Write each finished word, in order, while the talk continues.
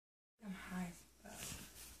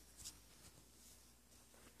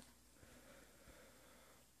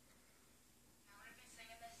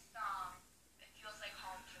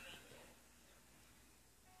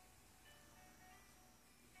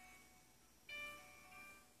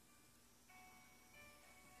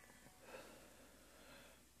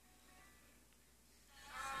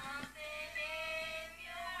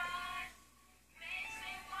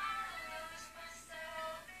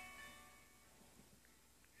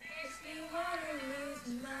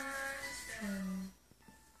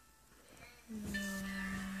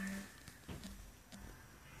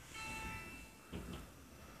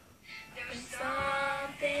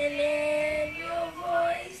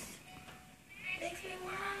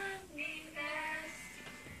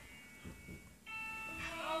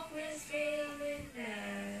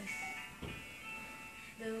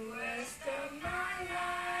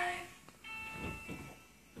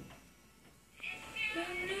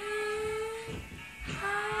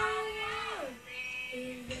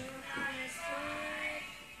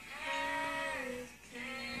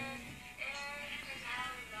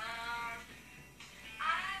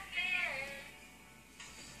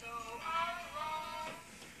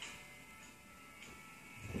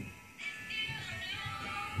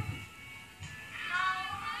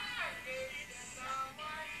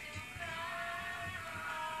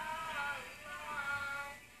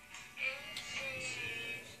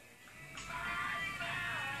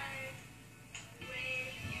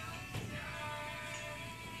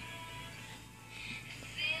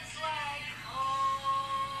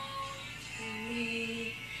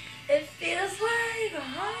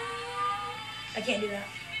I can't do that.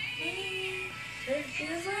 It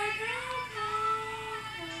feels like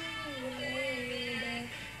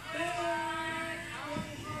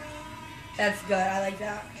that's good. I like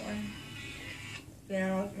that one. You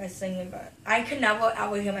know, my singing, but I could never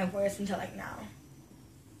ever hear my voice until like now.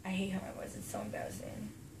 I hate hearing my voice. It's so embarrassing.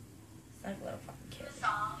 It's like a little fucking kid. The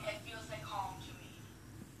song, it feels like home to me.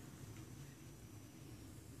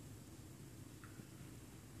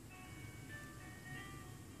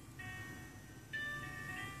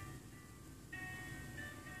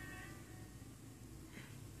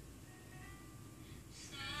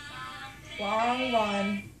 Wrong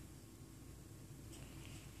one.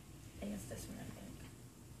 I think it's this one, I think.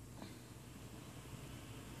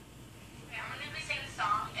 Okay, I'm gonna be singing the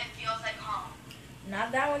song, it feels like home.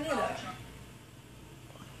 Not that one either.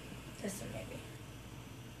 This one maybe.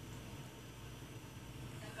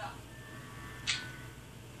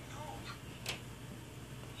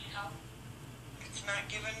 It's not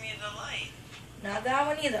giving me the light. Not that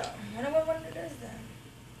one either. I wonder what one it is then.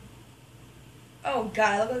 Oh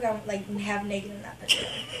god, I look like I'm like half naked in that picture.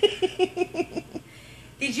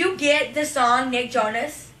 Did you get the song Nick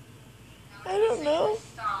Jonas? I don't know.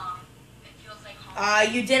 Song, it feels like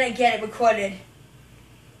home. You didn't get it recorded.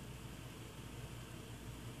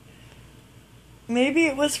 Maybe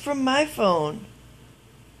it was from my phone.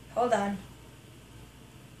 Hold on.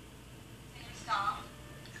 Singing song,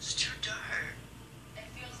 It's too dark. it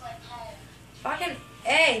feels like home. Fucking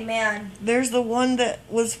A, man. There's the one that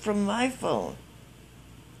was from my phone.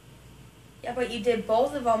 Yeah, but you did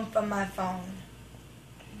both of them from my phone.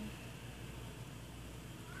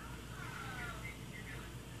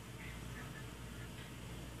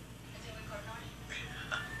 Is it recording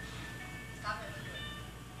already? Stop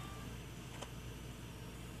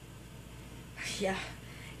it. Yeah.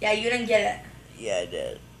 Yeah, you didn't get it. Yeah, I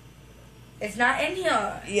did. It's not in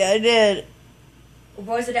here. Yeah, I did.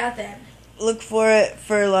 Where's it at then? Look for it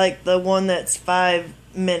for like the one that's 5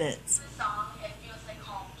 minutes. The song, it feels like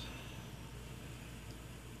home to me.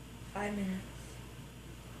 5 minutes.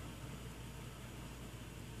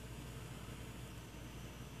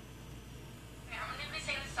 Okay, I'm gonna be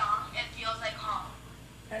singing the song, it feels like home.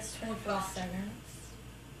 That's 24 seconds.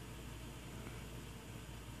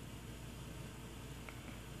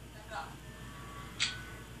 Let go.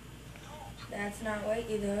 That's not right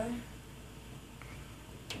either.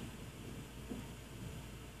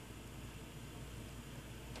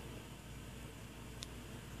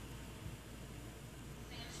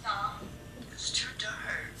 Singing the song, It's too dark.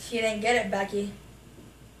 She didn't get it, Becky.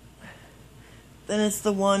 Then it's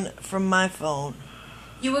the one from my phone.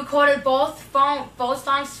 You recorded both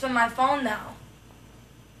songs from my phone now.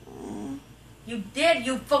 You did.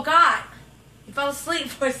 You forgot. You fell asleep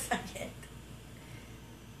for a second.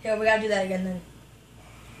 Here, we gotta do that again then.